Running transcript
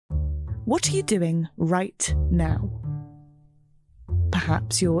What are you doing right now?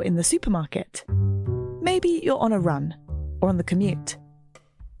 Perhaps you're in the supermarket. Maybe you're on a run or on the commute.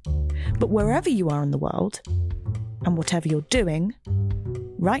 But wherever you are in the world, and whatever you're doing,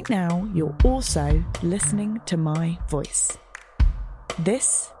 right now you're also listening to my voice.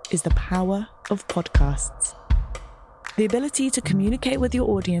 This is the power of podcasts. The ability to communicate with your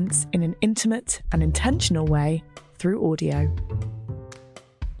audience in an intimate and intentional way through audio.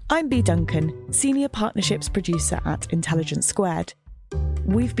 I'm Bea Duncan, Senior Partnerships Producer at Intelligence Squared.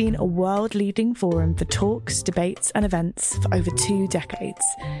 We've been a world-leading forum for talks, debates and events for over 2 decades.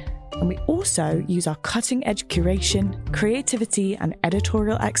 And we also use our cutting-edge curation, creativity and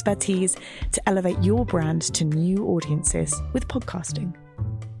editorial expertise to elevate your brand to new audiences with podcasting.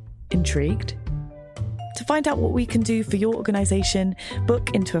 Intrigued? To find out what we can do for your organisation,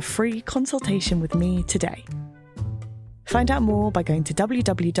 book into a free consultation with me today. Find out more by going to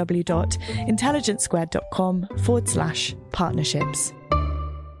www.intelligencesquared.com/partnerships.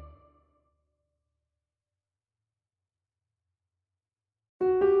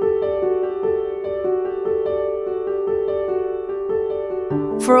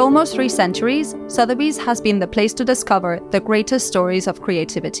 For almost 3 centuries, Sotheby's has been the place to discover the greatest stories of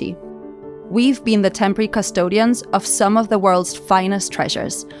creativity. We've been the temporary custodians of some of the world's finest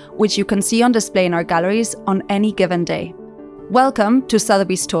treasures, which you can see on display in our galleries on any given day. Welcome to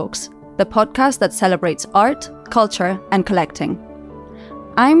Sotheby's Talks, the podcast that celebrates art, culture, and collecting.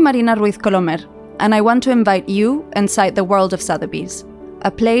 I'm Marina Colomer, and I want to invite you inside the world of Sotheby's,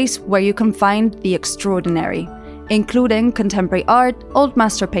 a place where you can find the extraordinary, including contemporary art, old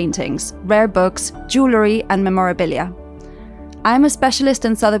master paintings, rare books, jewellery, and memorabilia. I'm a specialist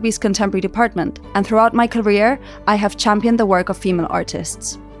in Sotheby's contemporary department, and throughout my career, I have championed the work of female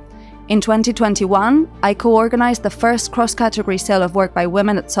artists. In 2021, I co-organised the first cross-category sale of work by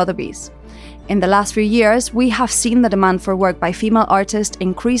women at Sotheby's. In the last few years, we have seen the demand for work by female artists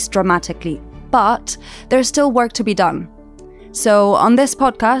increase dramatically, but there's still work to be done. So on this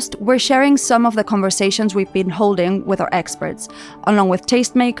podcast, we're sharing some of the conversations we've been holding with our experts, along with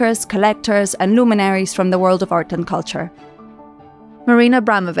tastemakers, collectors, and luminaries from the world of art and culture. Marina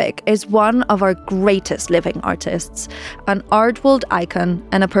Abramović is one of our greatest living artists, an art world icon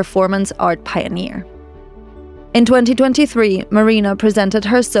and a performance art pioneer. In 2023, Marina presented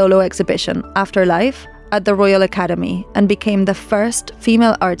her solo exhibition, Afterlife, at the Royal Academy and became the first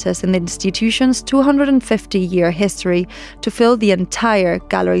female artist in the institution's 250-year history to fill the entire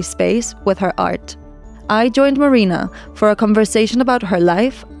gallery space with her art. I joined Marina for a conversation about her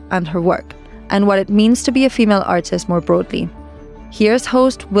life and her work, and what it means to be a female artist more broadly. Here's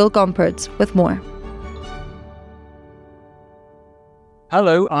host Will Gompertz with more.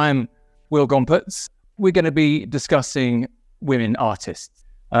 Hello, I'm Will Gompertz. We're going to be discussing women artists.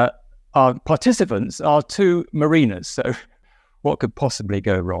 Our participants are 2 Marinas, so what could possibly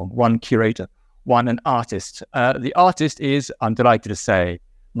go wrong? 1 curator, 1 an artist. The artist is, I'm delighted to say,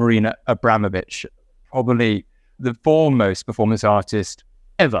 Marina Abramović, probably the foremost performance artist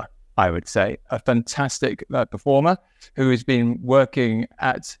ever, I would say. A fantastic performer who has been working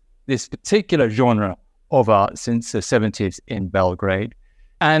at this particular genre of art since the 70s in Belgrade.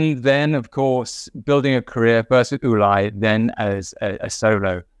 And then, of course, building a career first with Ulay, then as a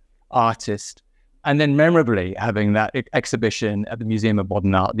solo artist. And then memorably having that exhibition at the Museum of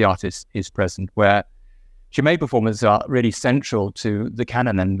Modern Art, The Artist is Present, where she made performance art really central to the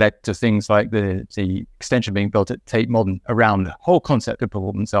canon and led to things like the extension being built at Tate Modern around the whole concept of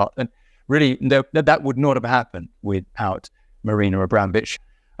performance art. And really, that would not have happened without Marina Abramović.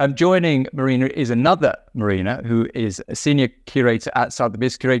 Joining Marina is another Marina, who is a senior curator at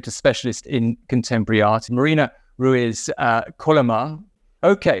Sotheby's, curator specialist in contemporary art, Marina Ruiz Colomar.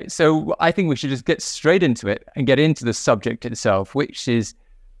 Okay, so I think we should just get straight into it and get into the subject itself, which is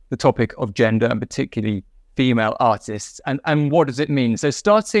the topic of gender and particularly female artists. And what does it mean? So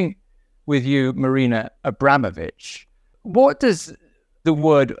starting with you, Marina Abramović, what does the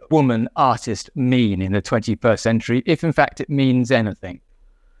word woman artist mean in the 21st century, if in fact it means anything?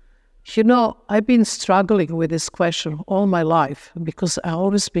 You know, I've been struggling with this question all my life because I've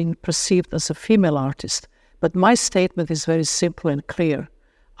always been perceived as a female artist. But my statement is very simple and clear.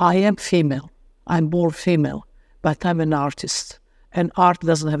 I am female. I'm born female, but I'm an artist. And art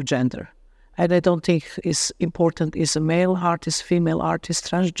doesn't have gender. And I don't think it's important is a male artist, female artist,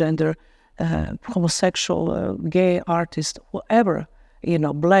 transgender, homosexual, gay artist, whatever,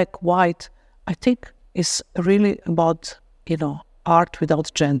 black, white. I think it's really about, art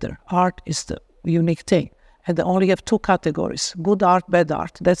without gender. Art is the unique thing. And they only have 2 categories, good art, bad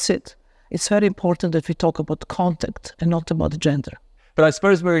art. That's it. It's very important that we talk about content and not about gender. But I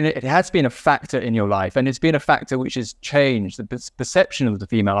suppose, Marina, it has been a factor in your life, and it's been a factor which has changed. The perception of the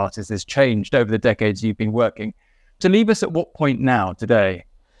female artist has changed over the decades you've been working. To leave us at what point now, today?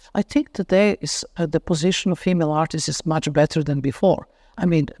 I think today is the position of female artists is much better than before. I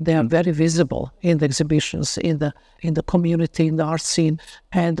mean, they are very visible in the exhibitions, in the community, in the art scene,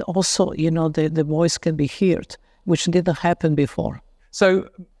 and also, the voice can be heard, which didn't happen before. So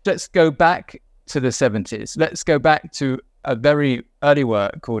let's go back to the 70s. Let's go back to a very early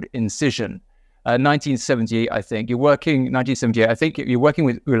work called Incision, 1978, I think. 1978, I think you're working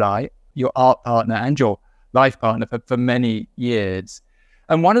with Ulay, your art partner and your life partner for many years.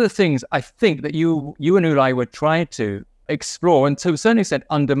 And one of the things I think that you and Ulay were trying to explore and to a certain extent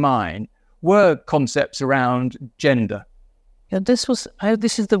undermine were concepts around gender. Yeah, this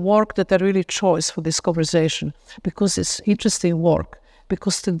is the work that I really chose for this conversation, because it's interesting work,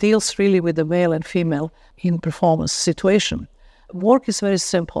 because it deals really with the male and female in performance situation. Work is very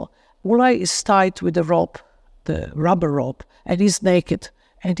simple. Ulay is tied with a rope, the rubber rope, and he's naked,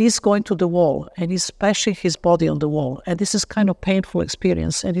 and he's going to the wall, and he's bashing his body on the wall, and this is kind of painful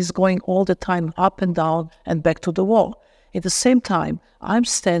experience, and he's going all the time up and down and back to the wall. At the same time, I'm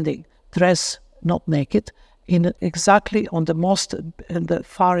standing, dressed, not naked, exactly on the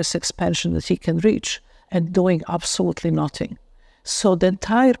farthest expansion that he can reach, and doing absolutely nothing. So the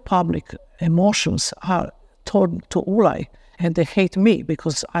entire public emotions are turned to Ulay, and they hate me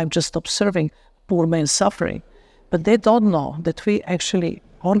because I'm just observing poor men suffering. But they don't know that we actually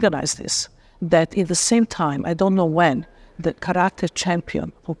organized this, that in the same time, I don't know when, the karate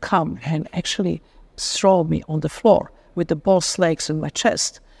champion will come and actually throw me on the floor with the both legs in my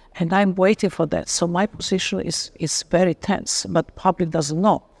chest. And I'm waiting for that. So my position is very tense, but public doesn't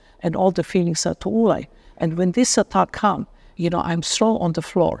know. And all the feelings are to Ulay. And when this attack comes, I'm thrown on the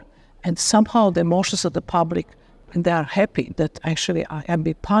floor. And somehow the emotions of the public, and they are happy that actually I am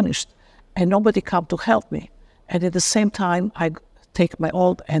being punished. And nobody come to help me. And at the same time, I take my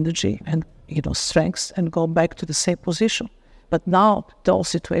old energy and strength and go back to the same position. But now the whole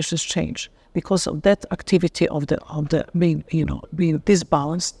situation has changed because of that activity of the being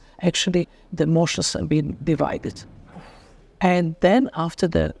disbalanced. Actually, the emotions are being divided. And then after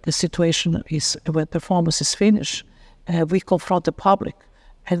the situation is, when performance is finished, we confront the public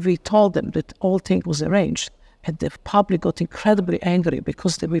and we told them that all things was arranged. And the public got incredibly angry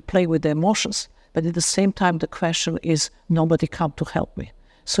because we play with their emotions. But at the same time, the question is, nobody come to help me.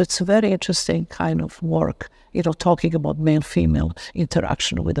 So it's a very interesting kind of work, talking about male-female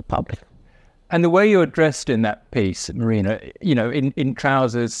interaction with the public. And the way you're dressed in that piece, Marina, in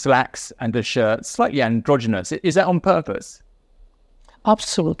trousers, slacks and a shirt, slightly androgynous, is that on purpose?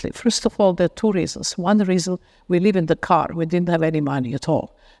 Absolutely. First of all, there are two reasons. One reason, we live in the car. We didn't have any money at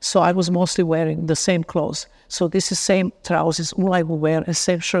all. So I was mostly wearing the same clothes. So this is same trousers Ulay will wear and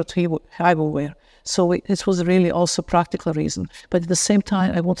same shirt I will wear. So it was really also practical reason. But at the same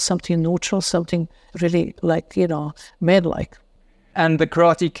time, I want something neutral, something really like, man-like. And the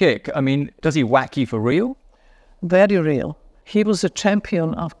karate kick, does he whack you for real? Very real. He was a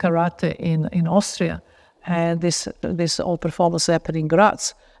champion of karate in Austria. And this all performance happened in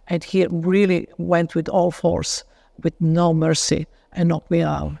Graz. And he really went with all force, with no mercy, and knocked me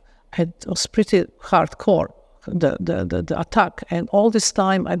out. And it was pretty hardcore, the attack. And all this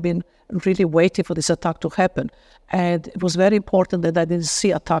time I've been really waiting for this attack to happen. And it was very important that I didn't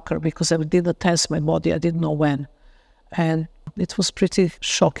see attacker because I didn't tense my body. I didn't know when. And it was pretty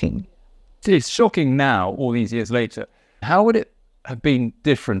shocking. It's shocking now, all these years later. How would it have been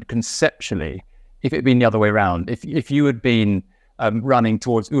different conceptually if it had been the other way around? If you had been running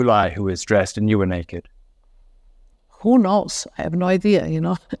towards Ulay, who was dressed, and you were naked? Who knows? I have no idea,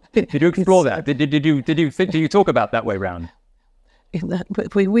 Did you explore that? Did you talk about that way around?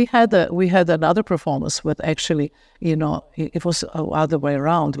 We had another performance with actually, it was the other way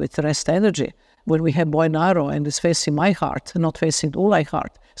around with Rest Energy, when we had Boinaro and it's facing my heart, not facing Ulay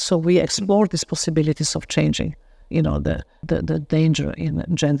heart. So we explored these possibilities of changing, the danger in a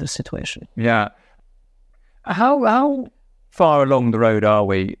gender situation. Yeah. How far along the road are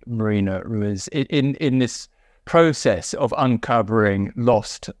we, Marina Ruiz, in this process of uncovering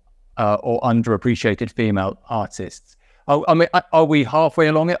lost or underappreciated female artists? Are we halfway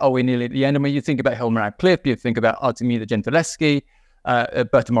along it? Are we nearly at the end? You think about Hilma Radcliffe, you think about Artemida Gentileschi,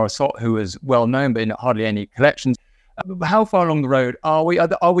 Berta Morisot, who is well known but in hardly any collections. How far along the road are we?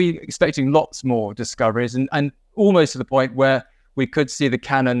 Are we expecting lots more discoveries and almost to the point where we could see the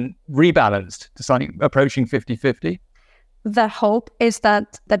canon rebalanced to something approaching 50-50? The hope is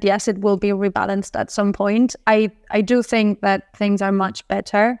that yes, it will be rebalanced at some point. I do think that things are much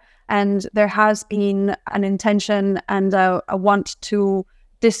better. And there has been an intention and a want to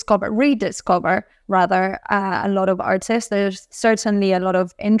rediscover a lot of artists. There's certainly a lot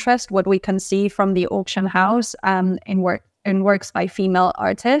of interest, what we can see from the auction house in works by female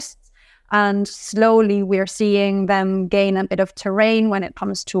artists. And slowly we're seeing them gain a bit of terrain when it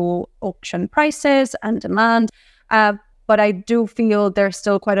comes to auction prices and demand. But I do feel there's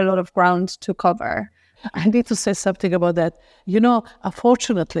still quite a lot of ground to cover. I need to say something about that.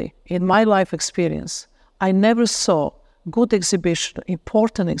 Unfortunately, in my life experience, I never saw good exhibition,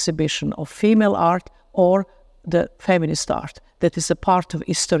 important exhibition of female art or the feminist art that is a part of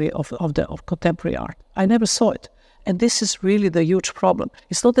history of contemporary art. I never saw it. And this is really the huge problem.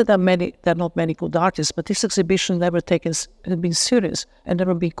 It's not that there are not many good artists, but this exhibition never been serious and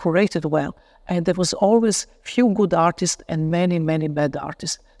never been curated well. And there was always few good artists and many, many bad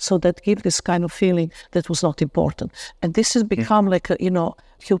artists. So that gives this kind of feeling that was not important. And this has become like,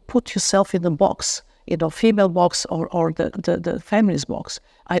 you put yourself in the box, female box or the feminist box.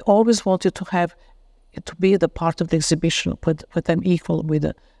 I always wanted to be the part of the exhibition, put them equal with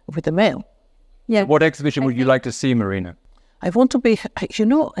the male. Yeah. What exhibition would you like to see, Marina? I want to be,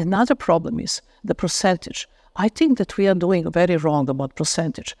 another problem is the percentage. I think that we are doing very wrong about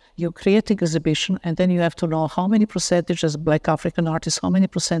percentage. You're creating exhibition and then you have to know how many percentage as Black African artists, how many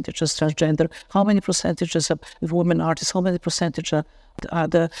percentage as transgender, how many percentage as women artists, how many percentage are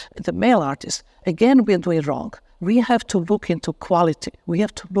the male artists. Again, we are doing wrong. We have to look into quality. We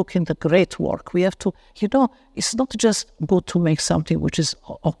have to look into great work. We have to, it's not just good to make something which is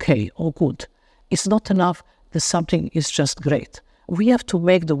okay or good. It's not enough that something is just great. We have to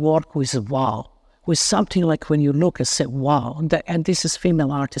make the work with wow, with something like when you look and say, wow, and this is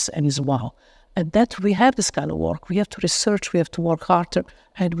female artist and is wow. And that we have this kind of work. We have to research, we have to work harder,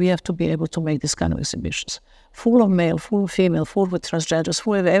 and we have to be able to make this kind of exhibitions. Full of male, full of female, full with transgenders,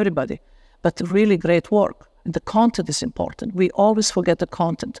 full of everybody, but really great work. And the content is important. We always forget the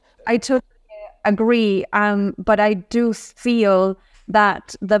content. I totally agree, but I do feel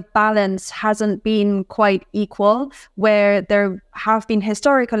that the balance hasn't been quite equal, where there have been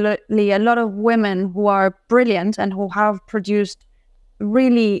historically a lot of women who are brilliant and who have produced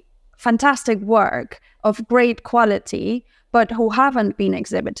really fantastic work of great quality, but who haven't been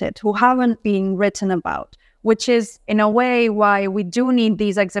exhibited, who haven't been written about, which is in a way why we do need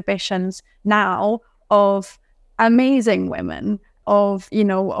these exhibitions now of amazing women, of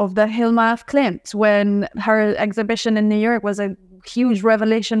the Hilma af Klint, when her exhibition in New York was a huge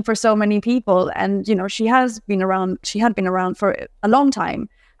revelation for so many people. And she had been around for a long time,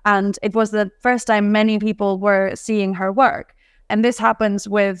 and it was the first time many people were seeing her work. And this happens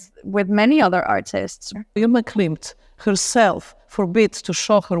with many other artists. Hilma Klimt herself forbid to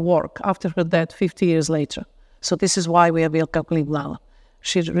show her work after her death 50 years later. So this is why we have Hilma Klimt now.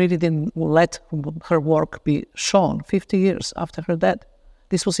 She really didn't let her work be shown 50 years after her death.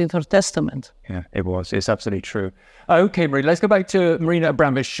 This was in her testament. Yeah, it was. It's absolutely true. Okay, Marina, let's go back to Marina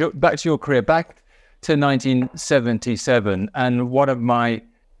Abramović, back to your career, back to 1977, and one of my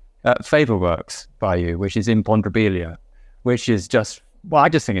favorite works by you, which is Imponderabilia, which is just, I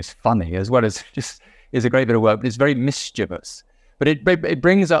just think it's funny as well as just is a great bit of work, but it's very mischievous. But it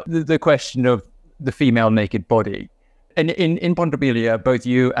brings up the question of the female naked body. And in Imponderabilia, both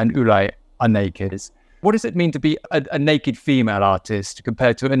you and Ulay are naked. What does it mean to be a naked female artist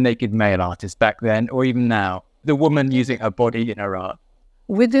compared to a naked male artist back then or even now? The woman using her body in her art.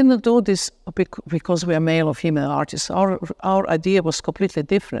 We didn't do this because we are male or female artists. Our idea was completely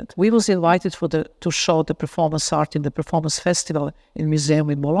different. We was invited to show the performance art in the performance festival in museum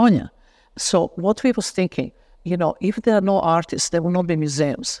in Bologna. So what we was thinking, if there are no artists, there will not be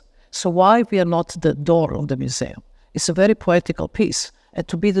museums. So why we are not the door of the museum? It's a very poetical piece. And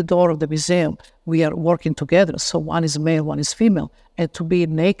to be the door of the museum, we are working together. So one is male, one is female. And to be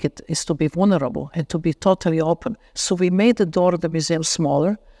naked is to be vulnerable and to be totally open. So we made the door of the museum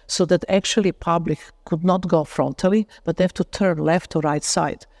smaller so that actually public could not go frontally, but they have to turn left or right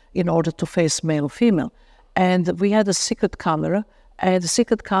side in order to face male or female. And we had a secret camera, and the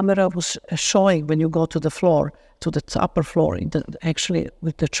secret camera was showing when you go to the floor, to the upper floor, actually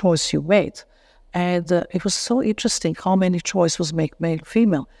with the choice you made. And it was so interesting how many choices was made male,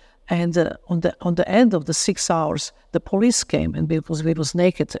 female. And on the end of the 6 hours, the police came and we was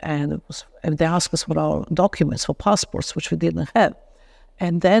naked, and they asked us for our documents, for passports, which we didn't have.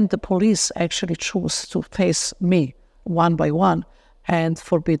 And then the police actually chose to face me one by one and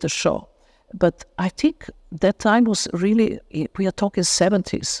forbid the show. But I think that time was really, we are talking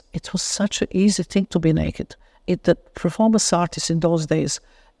 70s. It was such an easy thing to be naked. The performance artists in those days,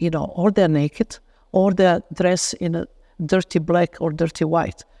 or they're naked, or they're dressed in a dirty black or dirty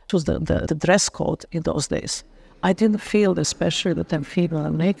white. It was the dress code in those days. I didn't feel especially that I'm female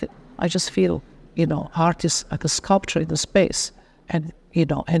and naked. I just feel, artist like a sculpture in the space, and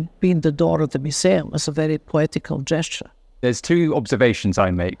being the door of the museum was a very poetical gesture. There's two observations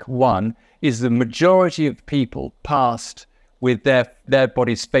I make. One is the majority of people passed with their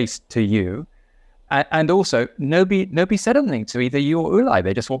bodies faced to you, and also nobody said anything to either you or Ulay.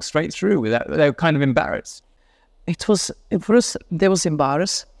 They just walked straight through with that. They were kind of embarrassed. It was, at first, they was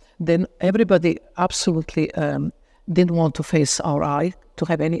embarrassed. Then everybody absolutely didn't want to face our eye, to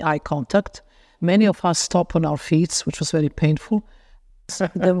have any eye contact. Many of us stopped on our feet, which was very painful.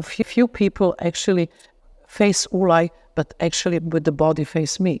 There were few people actually face Ulay, but actually with the body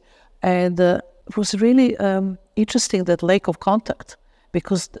face me. And it was really interesting, that lack of contact,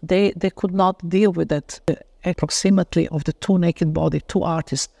 because they could not deal with that proximity of the two naked body, two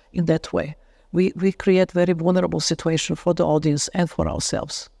artists in that way. We create very vulnerable situation for the audience and for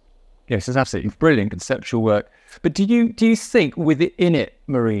ourselves. Yes, it's absolutely brilliant conceptual work. But do you think within it,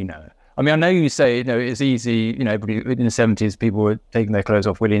 Marina? I mean, I know you say it's easy. Everybody in the 70s, people were taking their clothes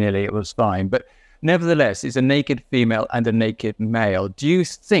off willy-nilly. It was fine, but nevertheless, it's a naked female and a naked male. Do you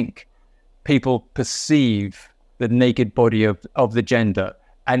think people perceive the naked body of the gender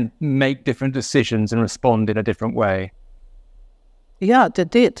and make different decisions and respond in a different way? Yeah, they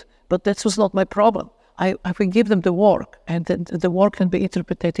did, but that was not my problem. I can give them the work, and the work can be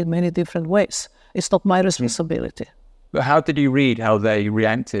interpreted in many different ways. It's not my responsibility. But how did you read how they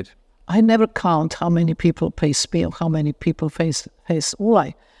reacted? I never count how many people face me or how many people face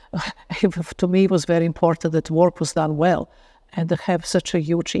Ulay. To me, it was very important that work was done well and to have such a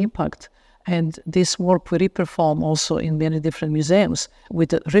huge impact. And this work we reperform also in many different museums with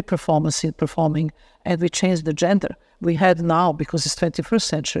the reperformance in performing, and we changed the gender. We had now, because it's 21st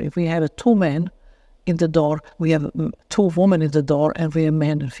century, we have two men in the door, we have two women in the door, and we have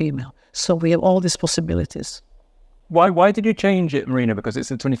man and female. So we have all these possibilities. Why did you change it, Marina? Because it's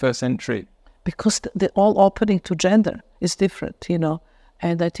the 21st century. Because the all opening to gender is different,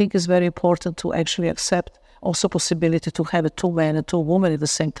 and I think it's very important to actually accept also possibility to have a two men and two women at the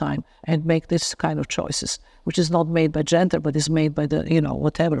same time and make this kind of choices, which is not made by gender, but is made by the,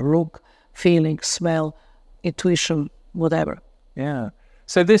 whatever, look, feeling, smell, intuition, whatever. Yeah.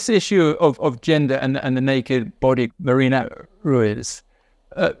 So this issue of gender and the naked body, Marina Ruiz,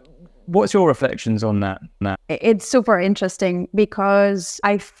 what's your reflections on that? It's super interesting because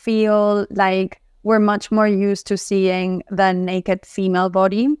I feel like we're much more used to seeing the naked female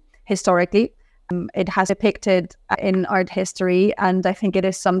body historically. It has depicted in art history, and I think it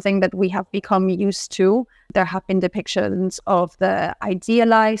is something that we have become used to. There have been depictions of the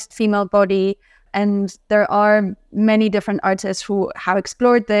idealized female body, and there are many different artists who have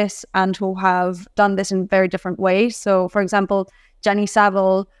explored this and who have done this in very different ways. So, for example, Jenny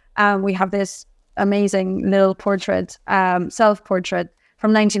Saville, we have this amazing little portrait, self-portrait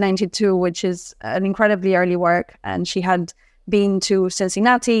from 1992, which is an incredibly early work. And she had been to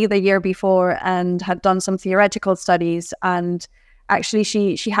Cincinnati the year before and had done some theoretical studies. And actually,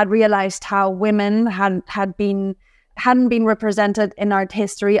 she had realized how women hadn't been represented in art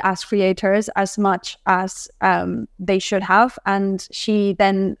history as creators as much as they should have. And she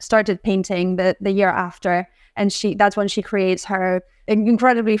then started painting the year after. And that's when she creates her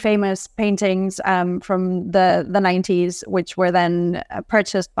incredibly famous paintings from the 90s, which were then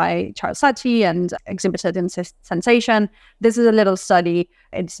purchased by Charles Saatchi and exhibited in Sensation. This is a little study.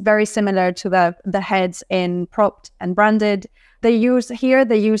 It's very similar to the heads in Propped and Branded. They use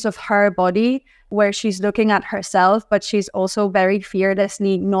of her body, where she's looking at herself, but she's also very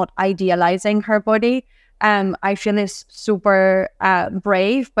fearlessly not idealizing her body. I feel it's super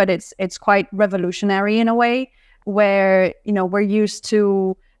brave, but it's quite revolutionary in a way, where we're used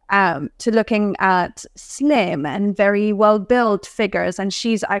to looking at slim and very well built figures, and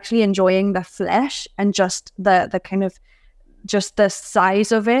she's actually enjoying the flesh and just the kind of just the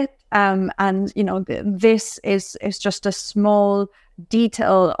size of it. This is just a small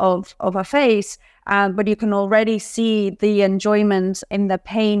detail of a face, but you can already see the enjoyment in the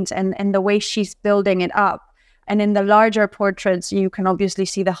paint and the way she's building it up. And in the larger portraits, you can obviously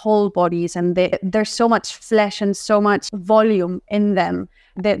see the whole bodies, and there's so much flesh and so much volume in them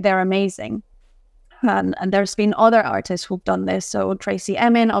that they're amazing. And there's been other artists who've done this. So Tracy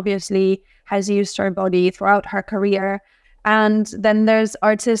Emin obviously has used her body throughout her career. And then there's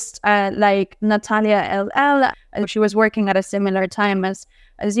artists like Natalia LL. She was working at a similar time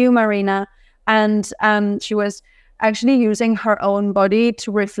as you, Marina. And she was actually using her own body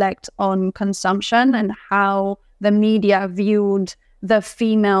to reflect on consumption and how the media viewed the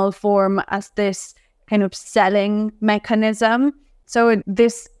female form as this kind of selling mechanism. So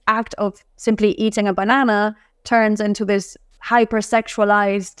this act of simply eating a banana turns into this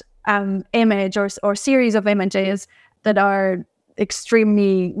hypersexualized image or series of images that are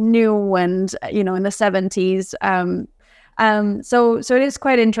extremely new and, in the 70s. So it is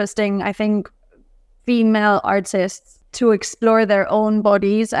quite interesting, I think, female artists to explore their own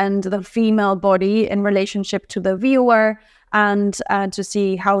bodies and the female body in relationship to the viewer, and to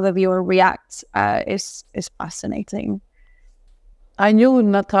see how the viewer reacts is fascinating. I knew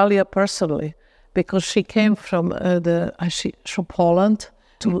Natalia personally because she came from from Poland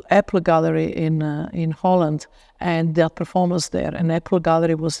to Apple Gallery in Holland, and their performance there. And Apple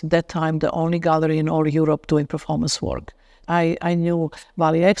Gallery was at that time the only gallery in all Europe doing performance work. I knew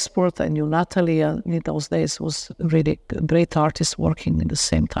Vali Export, I knew Natalia. In those days was really great artists working at the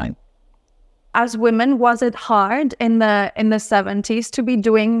same time. As women, was it hard in the 70s to be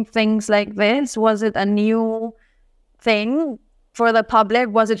doing things like this? Was it a new thing for the public?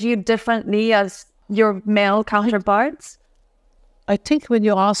 Was it viewed differently as your male counterparts? I think when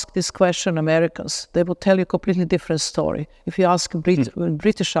you ask this question Americans, they will tell you a completely different story. If you ask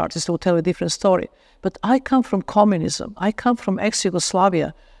British artists, they will tell you a different story. But I come from communism. I come from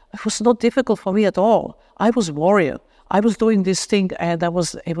ex-Yugoslavia. It was not difficult for me at all. I was a warrior. I was doing this thing, and it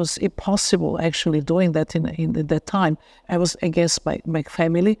was impossible actually doing that in that time. I was against my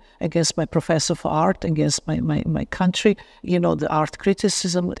family, against my professor for art, against my country. The art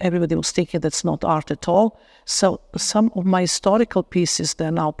criticism. Everybody was thinking that's not art at all. So some of my historical pieces that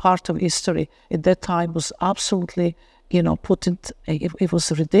are now part of history at that time was absolutely, it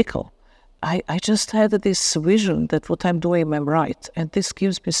was ridiculous. I just had this vision that what I'm doing, I'm right. And this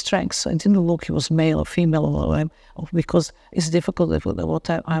gives me strength. So I didn't look it was male or female, because it's difficult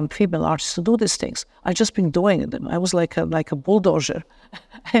I'm female artist to do these things. I just been doing them. I was like a bulldozer.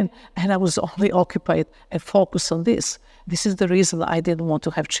 and I was only occupied and focused on this. This is the reason I didn't want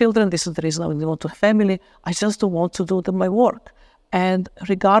to have children. This is the reason I didn't want to have family. I just don't want to do my work. And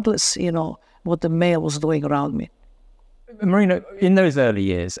regardless, what the male was doing around me. Marina, in those early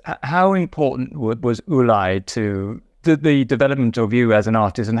years, how important was Ulay to the development of you as an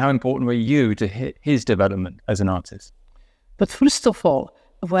artist, and how important were you to his development as an artist? But first of all,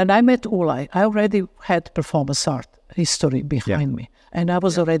 when I met Ulay, I already had performance art history behind me. And I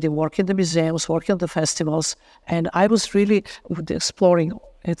was already working in the museums, working on the festivals, and I was really exploring,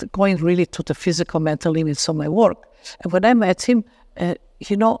 going really to the physical, mental limits of my work. And when I met him,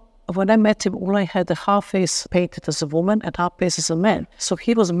 Ulay had a half face painted as a woman and half face as a man. So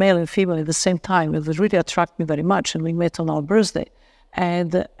he was male and female at the same time. It really attracted me very much, and we met on our birthday.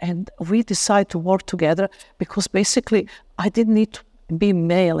 And we decided to work together because basically I didn't need to be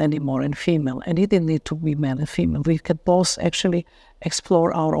male anymore and female, and he didn't need to be male and female. We could both actually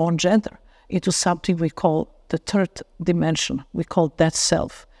explore our own gender. It was something we call the third dimension. We call that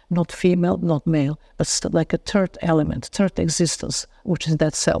self. Not female, not male, but like a third element, third existence, which is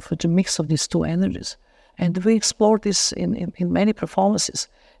that self, which is a mix of these two energies. And we explored this in many performances.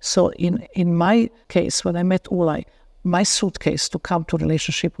 So in my case, when I met Ulay, my suitcase to come to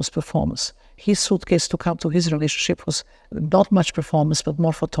relationship was performance. His suitcase to come to his relationship was not much performance, but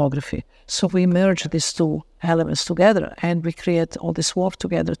more photography. So we merged these two elements together, and we create all this work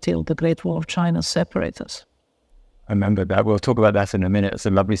together till the Great Wall of China separated us. I remember that. We'll talk about that in a minute. It's a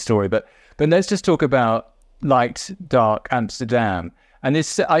lovely story. But let's just talk about Light, Dark Amsterdam. And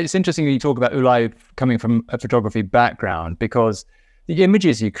it's interesting that you talk about Ulay coming from a photography background, because the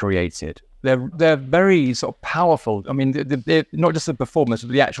images you created, they're very sort of powerful. I mean, they're not just the performance,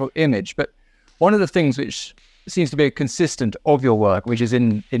 but the actual image. But one of the things which seems to be a consistent of your work, which is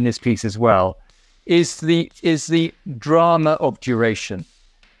in this piece as well, is the drama of duration.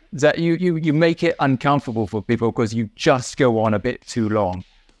 That you make it uncomfortable for people because you just go on a bit too long.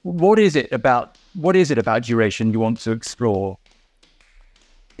 What is it about duration you want to explore?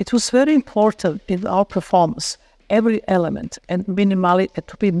 It was very important in our performance, every element, and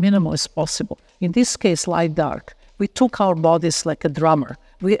to be minimal as possible. In this case, Light Dark, we took our bodies like a drummer.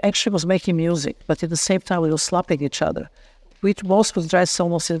 We actually was making music, but at the same time we were slapping each other. We both was dressed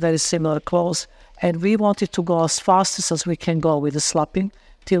almost in very similar clothes, and we wanted to go as fast as we can go with the slapping,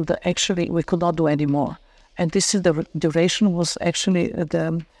 till we could not do any more. And this is the duration was actually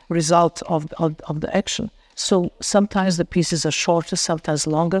the result of the action. So sometimes the pieces are shorter, sometimes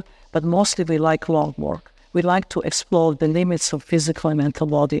longer, but mostly we like long work. We like to explore the limits of physical and mental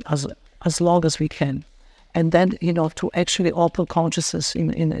body as long as we can. And then, to actually open consciousness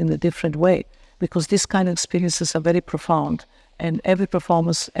in a different way, because these kind of experiences are very profound, and every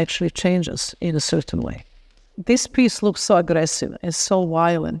performance actually changes in a certain way. This piece looks so aggressive and so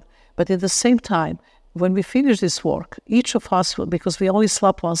violent, but at the same time, when we finished this work, each of us, because we only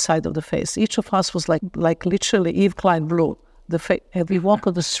slapped one side of the face, each of us was like literally Eve Klein blue. And we walk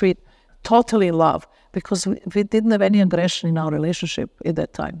on the street totally in love, because we didn't have any aggression in our relationship at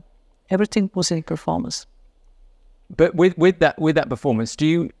that time. Everything was in performance. But with that performance, do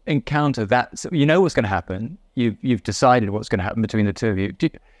you encounter that? So you know what's going to happen. You've decided what's going to happen between the two of you.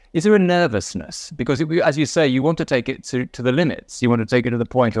 Is there a nervousness? Because as you say, you want to take it to the limits. You want to take it to the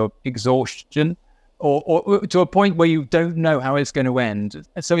point of exhaustion, or to a point where you don't know how it's going to end.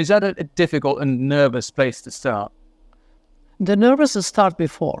 So is that a difficult and nervous place to start? The nervousness start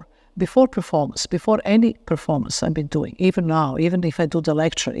before performance, before any performance I've been doing. Even now, even if I do the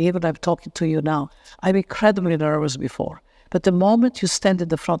lecture, even I'm talking to you now, I'm incredibly nervous before. But the moment you stand in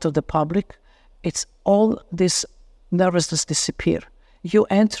the front of the public, it's all this nervousness disappear. You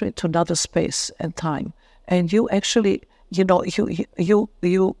enter into another space and time, and you actually, you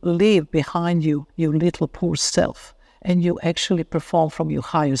leave behind you your little poor self, and you actually perform from your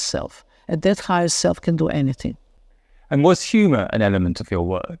higher self, and that higher self can do anything. And was humor an element of your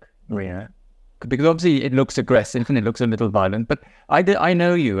work, Marina? Because obviously it looks aggressive and it looks a little violent, but I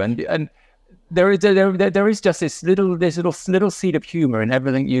know you, and there is just this little seed of humor in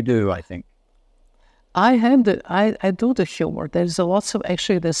everything you do, I think. I do the humor. There's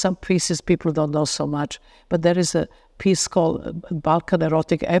there's some pieces people don't know so much, but there is a piece called Balkan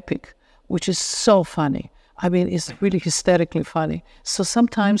Erotic Epic, which is so funny. I mean, it's really hysterically funny. So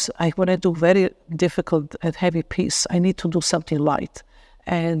sometimes when I do very difficult and heavy piece, I need to do something light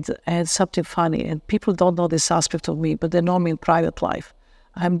and something funny. And people don't know this aspect of me, but they know me in private life.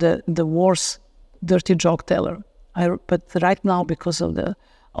 I'm the worst dirty joke teller. But right now, because of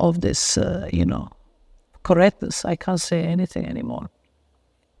this, correctness, I can't say anything anymore.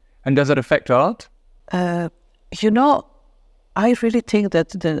 And does it affect art? I really think that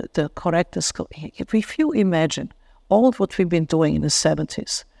the correctness, if you imagine all of what we've been doing in the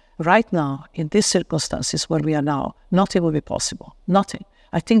 70s, right now, in these circumstances where we are now, nothing will be possible. Nothing.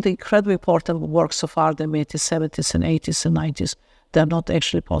 I think the incredibly important works of art they made in the 70s and 80s and 90s, they're not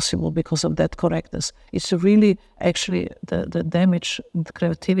actually possible because of that correctness. It's really actually the damage the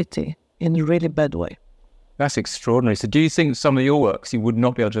creativity in a really bad way. That's extraordinary. So do you think some of your works you would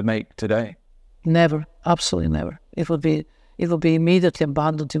not be able to make today? Never. Absolutely never. It will be immediately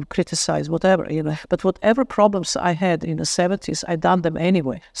abandoned and criticized, whatever, But whatever problems I had in the 70s, I done them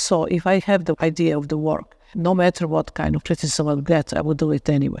anyway. So if I have the idea of the work, no matter what kind of criticism I'll get, I will do it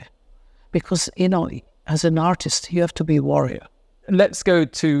anyway. Because, as an artist, you have to be a warrior. Let's go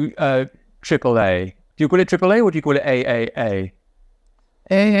to AAA. Do you call it AAA or do you call it AAA?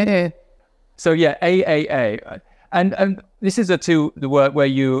 AAA. So yeah, AAA. And this is the work where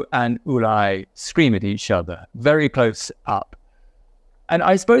you and Ulay scream at each other, very close up. And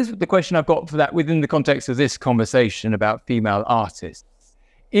I suppose the question I've got for that within the context of this conversation about female artists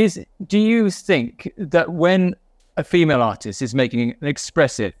is, do you think that when a female artist is making an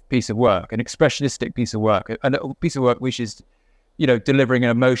expressive piece of work, an expressionistic piece of work, and a piece of work which is, delivering an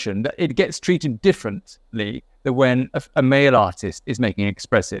emotion, that it gets treated differently than when a male artist is making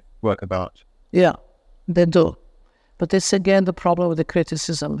expressive work of art? Yeah, they do. But it's again the problem with the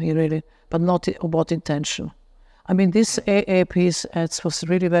criticism, but not about intention. I mean, this AA piece, it was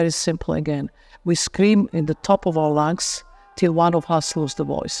really very simple again. We scream in the top of our lungs till one of us loses the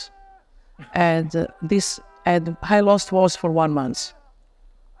voice. And I lost voice for 1 month.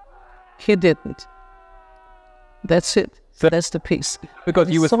 He didn't. That's it. So that's the piece. Because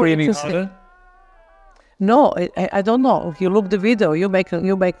you were screaming harder? No, I don't know. You look the video, you make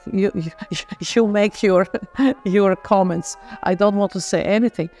your comments. I don't want to say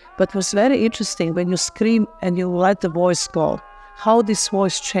anything, but it was very interesting when you scream and you let the voice go, how this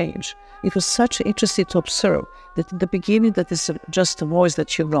voice changed. It was such interesting to observe that in the beginning that is just a voice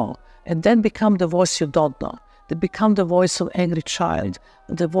that you know, and then become the voice you don't know. They become the voice of angry child,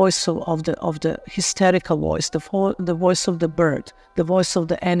 the voice of the hysterical voice, the voice of the bird, the voice of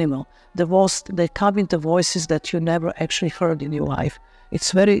the animal. They come into voices that you never actually heard in your life.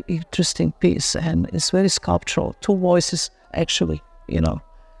 It's very interesting piece, and it's very sculptural. Two voices actually,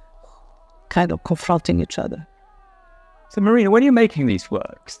 kind of confronting each other. So Marina, when you're making these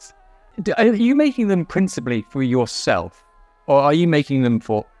works, are you making them principally for yourself, or are you making them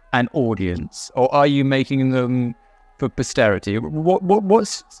for an audience, or are you making them for posterity?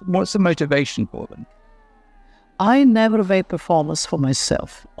 What's the motivation for them? I never made performance for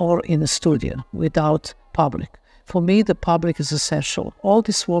myself or in a studio without public. For me, the public is essential. All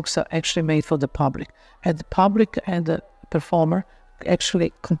these works are actually made for the public, and the public and the performer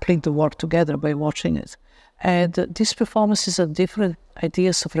actually complete the work together by watching it. And these performances are different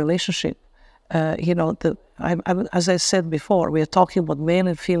ideas of relationship. as I said before, we are talking about male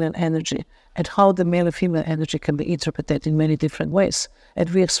and female energy and how the male and female energy can be interpreted in many different ways. And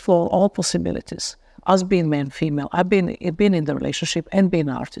we explore all possibilities. Us being male and female, I've been in the relationship and being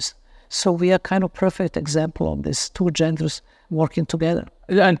an artist. So we are kind of perfect example of these two genders working together.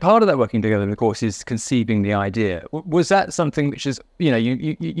 And part of that working together, of course, is conceiving the idea. Was that something which is,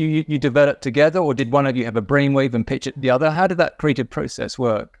 you developed together, or did one of you have a brainwave and pitch it to the other? How did that creative process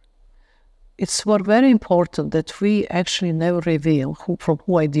work? It's very important that we actually never reveal from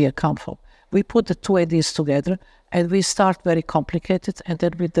who idea come from. We put the two ideas together and we start very complicated, and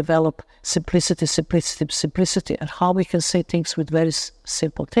then we develop simplicity, and how we can say things with very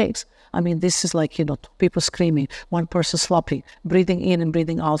simple things. I mean, this is like, two people screaming, one person slopping, breathing in and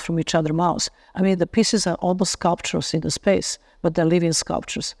breathing out from each other's mouths. I mean, the pieces are almost sculptures in the space, but they're living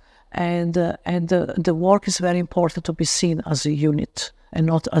sculptures. And the work is very important to be seen as a unit and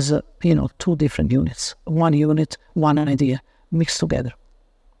not as two different units. One unit, one idea, mixed together.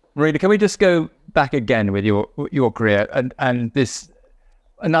 Marina, can we just go back again with your career and this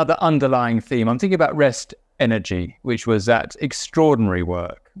another underlying theme? I'm thinking about rest energy, which was that extraordinary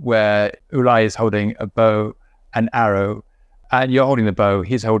work where Ulay is holding a bow and arrow, and you're holding the bow,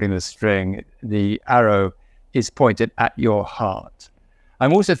 he's holding the string, the arrow is pointed at your heart.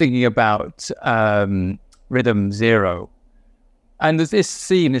 I'm also thinking about Rhythm Zero, and there's this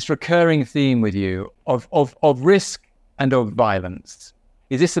theme, this recurring theme with you of risk and of violence.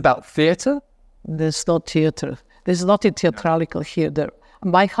 Is this about theatre? There's no theatre. There's nothing theatrical here.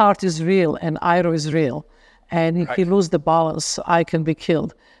 My heart is real and arrow is real. And if you lose the balance, I can be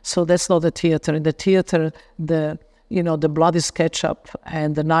killed. So that's not the theater. In the theater, the blood is ketchup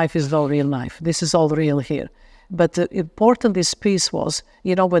and the knife is no real knife. This is all real here. But the important this piece was,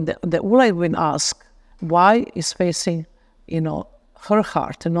 when the Ulay when asked why is facing, her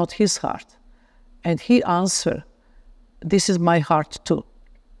heart and not his heart. And he answered, this is my heart too.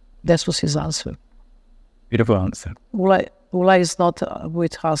 That was his answer. Beautiful answer. Ulay is not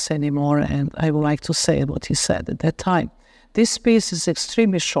with us anymore, and I would like to say what he said at that time. This piece is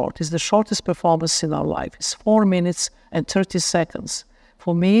extremely short. It's the shortest performance in our life. It's 4 minutes and 30 seconds.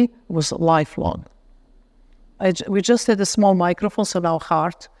 For me, it was lifelong. We just had a small microphone on our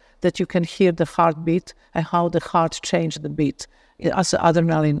heart that you can hear the heartbeat and how the heart changed the beat as the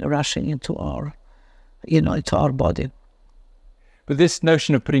adrenaline rushing into our body. But this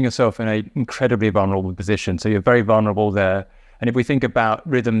notion of putting yourself in an incredibly vulnerable position, so you're very vulnerable there. And if we think about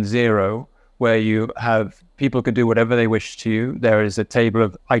Rhythm Zero, where you have people can do whatever they wish to you, there is a table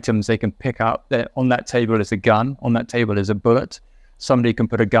of items they can pick up. On that table is a gun, on that table is a bullet. Somebody can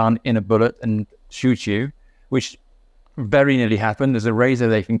put a gun in a bullet and shoot you, which very nearly happened. There's a razor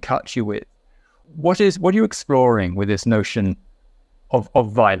they can cut you with. What are you exploring with this notion of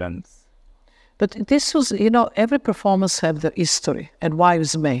violence? But this was, every performance have the history and why it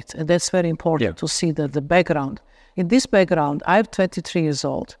was made. And that's very important to see the background. In this background, I'm 23 years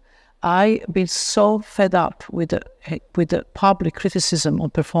old. I've been so fed up with the public criticism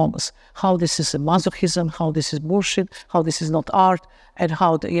on performance, how this is a masochism, how this is bullshit, how this is not art, and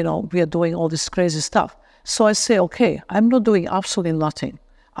how, we are doing all this crazy stuff. So I say, okay, I'm not doing absolutely nothing.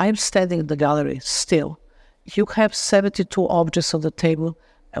 I'm standing in the gallery still. You have 72 objects on the table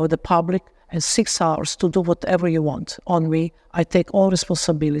with the public, and 6 hours to do whatever you want on me. I take all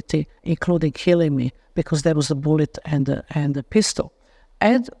responsibility, including killing me, because there was a bullet and the pistol.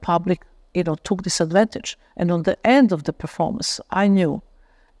 And public, took this advantage. And on the end of the performance, I knew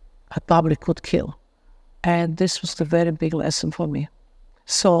a public could kill. And this was the very big lesson for me.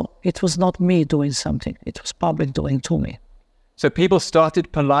 So it was not me doing something. It was public doing to me. So people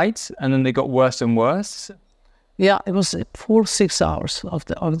started polite and then they got worse and worse? Yeah, it was a full 6 hours of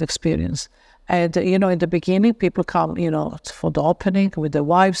the experience. And, in the beginning, people come, for the opening with their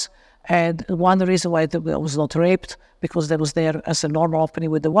wives. And one reason why they was not raped, because they was there as a normal opening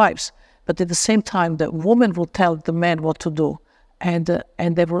with the wives. But at the same time, the woman will tell the man what to do. And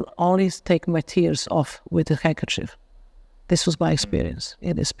they will only take my tears off with a handkerchief. This was my experience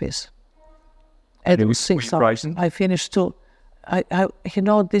in this piece. And it was 6 hours. I finished too.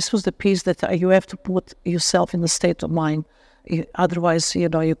 This was the piece that you have to put yourself in a state of mind. Otherwise,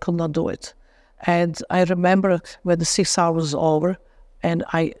 you could not do it. And I remember when the 6 hours was over, and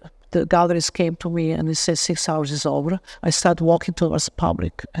the galleries came to me and they said 6 hours is over. I started walking towards the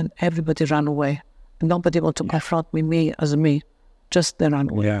public, and everybody ran away. Nobody wanted to confront me as me. Just they ran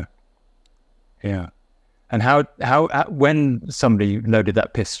away. Yeah. And how when somebody loaded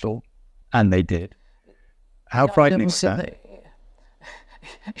that pistol, and they did, how frightening was that?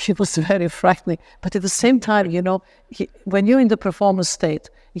 It was very frightening. But at the same time, when you're in the performance state,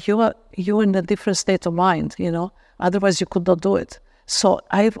 you're in a different state of mind, Otherwise, you could not do it. So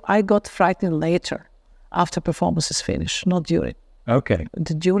I got frightened later, after performance is finished, not during. Okay.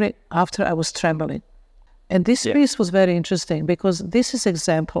 During, after I was trembling. And this piece was very interesting because this is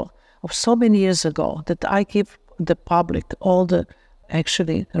example of so many years ago that I give the public all the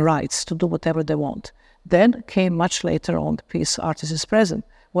actually rights to do whatever they want. Then came much later on the piece Artist is Present,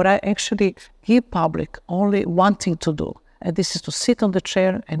 where I actually give public only one thing to do, and this is to sit on the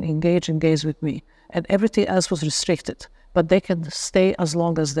chair and engage and gaze with me. And everything else was restricted, but they can stay as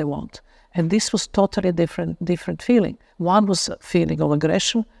long as they want. And this was totally different feeling. One was a feeling of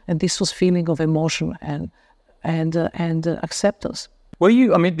aggression, and this was feeling of emotion and acceptance. Well,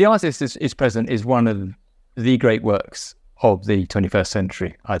 The Artist is Present is one of the great works of the 21st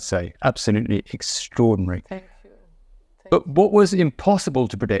century, I'd say. Absolutely extraordinary. Thank you. But what was impossible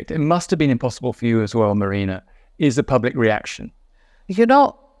to predict, it must have been impossible for you as well, Marina, is the public reaction.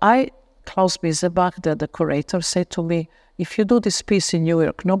 Klaus Biesebach, the curator, said to me, if you do this piece in New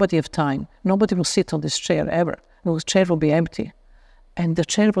York, nobody have time. Nobody will sit on this chair ever. The chair will be empty. And the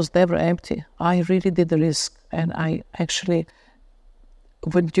chair was never empty. I really did the risk. And I actually,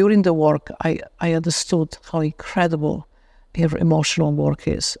 during the work, I understood how incredible emotional work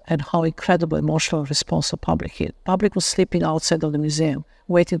is and how incredible emotional response the public is. Public was sleeping outside of the museum,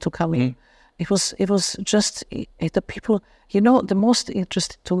 waiting to come in. It was just the people, the most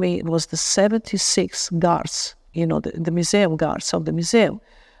interesting to me was the 76 guards, the museum guards of the museum,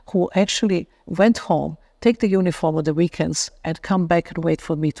 who actually went home, take the uniform on the weekends and come back and wait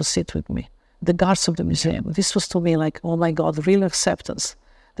for me to sit with me. The guards of the museum. This was to me like, oh my God, real acceptance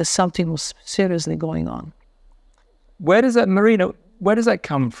that something was seriously going on. Marina, where does that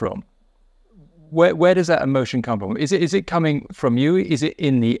come from? Where does that emotion come from? Is it coming from you? Is it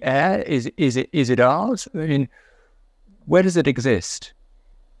in the air? Is it ours? Where does it exist?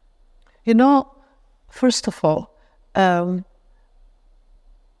 First of all,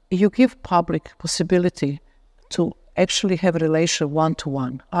 you give public possibility to actually have a relation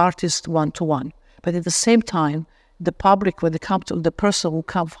one-to-one, artist one-to-one. But at the same time, the public, when they come to the person who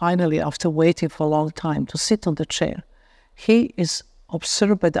come finally after waiting for a long time to sit on the chair, he is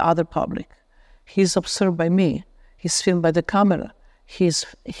observed by the other public. He's observed by me. He's filmed by the camera. He's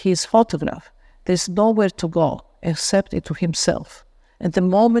photographed. There's nowhere to go except into himself. And the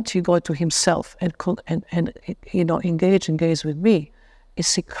moment you go to himself and engage with me,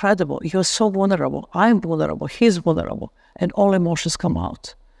 it's incredible. You're so vulnerable. I'm vulnerable. He's vulnerable. And all emotions come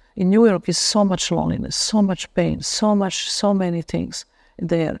out. In New York is so much loneliness, so much pain, so many things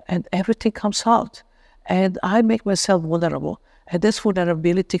there. And everything comes out. And I make myself vulnerable. And this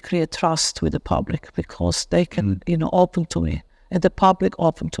vulnerability creates trust with the public because they can, open to me. And the public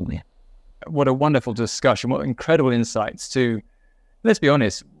open to me. What a wonderful discussion. What incredible insights to, let's be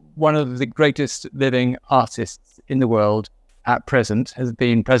honest, one of the greatest living artists in the world at present has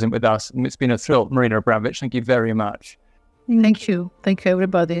been present with us. And it's been a thrill. Marina Abramović, thank you very much. Thank you. Thank you,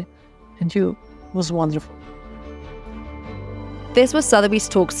 everybody. And you, it was wonderful. This was Sotheby's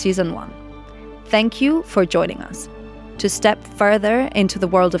Talks Season 1. Thank you for joining us. To step further into the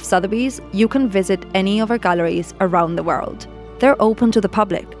world of Sotheby's, you can visit any of our galleries around the world. They're open to the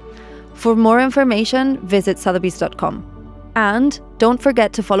public. For more information, visit sotheby's.com. And don't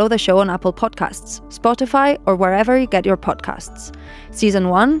forget to follow the show on Apple Podcasts, Spotify, or wherever you get your podcasts. Season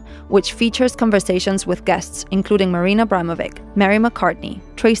 1, which features conversations with guests including Marina Abramović, Mary McCartney,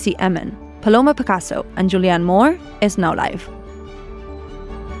 Tracy Emin, Paloma Picasso, and Julianne Moore, is now live.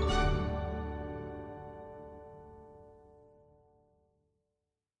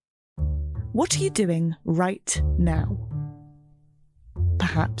 What are you doing right now?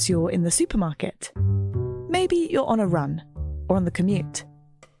 Perhaps you're in the supermarket. Maybe you're on a run or on the commute.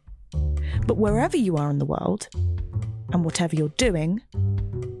 But wherever you are in the world, and whatever you're doing,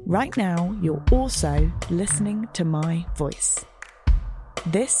 right now you're also listening to my voice.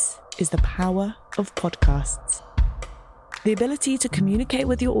 This is the power of podcasts. The ability to communicate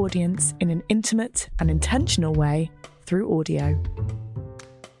with your audience in an intimate and intentional way through audio.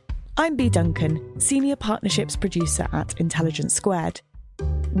 I'm Bea Duncan, Senior Partnerships Producer at Intelligence Squared.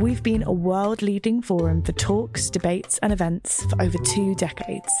 We've been a world-leading forum for talks, debates and events for over 2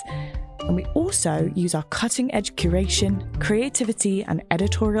 decades. And we also use our cutting-edge curation, creativity and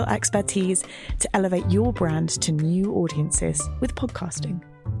editorial expertise to elevate your brand to new audiences with podcasting.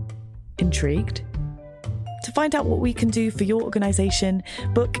 Intrigued? To find out what we can do for your organisation,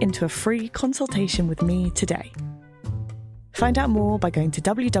 book into a free consultation with me today. Find out more by going to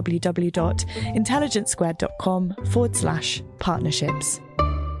www.intelligencesquared.com/partnerships.